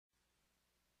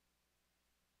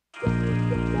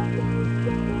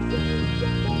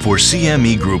For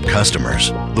CME Group customers,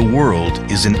 the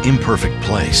world is an imperfect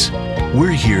place.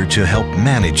 We're here to help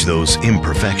manage those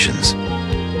imperfections,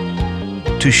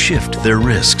 to shift their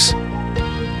risks,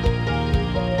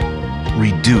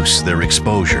 reduce their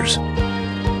exposures,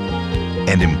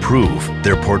 and improve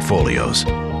their portfolios,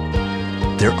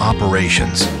 their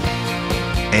operations,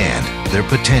 and their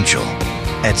potential.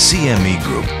 At CME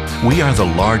Group, we are the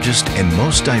largest and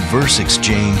most diverse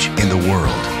exchange in the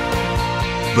world.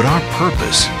 But our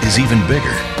purpose is even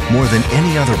bigger. More than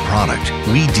any other product,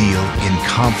 we deal in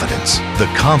confidence, the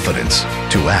confidence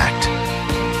to act.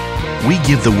 We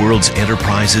give the world's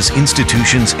enterprises,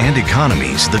 institutions, and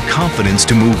economies the confidence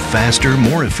to move faster,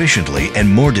 more efficiently,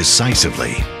 and more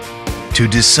decisively. To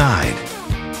decide,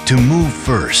 to move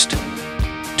first,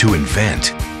 to invent,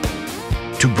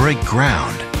 to break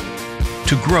ground,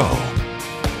 to grow,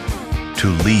 to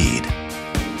lead,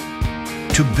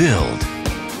 to build,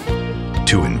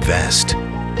 to invest.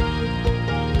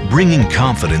 Bringing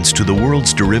confidence to the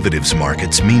world's derivatives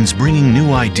markets means bringing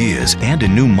new ideas and a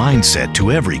new mindset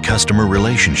to every customer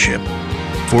relationship.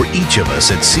 For each of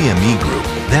us at CME Group,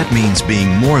 that means being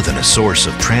more than a source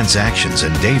of transactions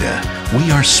and data.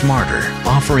 We are smarter,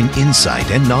 offering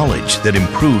insight and knowledge that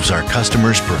improves our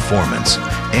customers' performance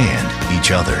and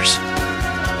each other's.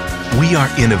 We are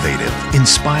innovative,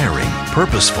 inspiring,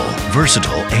 purposeful,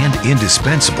 versatile, and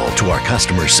indispensable to our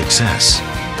customers' success.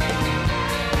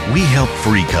 We help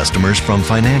free customers from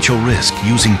financial risk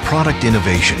using product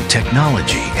innovation,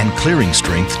 technology, and clearing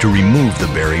strength to remove the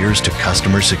barriers to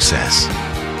customer success.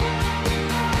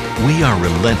 We are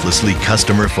relentlessly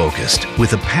customer-focused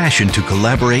with a passion to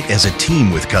collaborate as a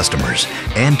team with customers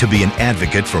and to be an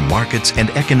advocate for markets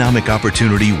and economic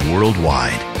opportunity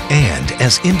worldwide. And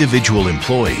as individual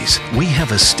employees, we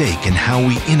have a stake in how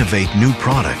we innovate new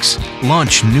products,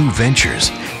 launch new ventures,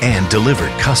 and deliver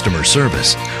customer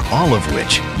service, all of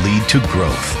which lead to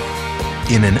growth.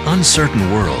 In an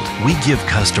uncertain world, we give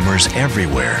customers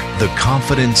everywhere the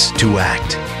confidence to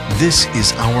act. This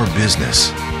is our business,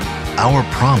 our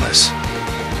promise,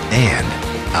 and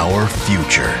our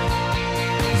future.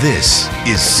 This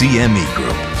is CME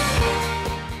Group.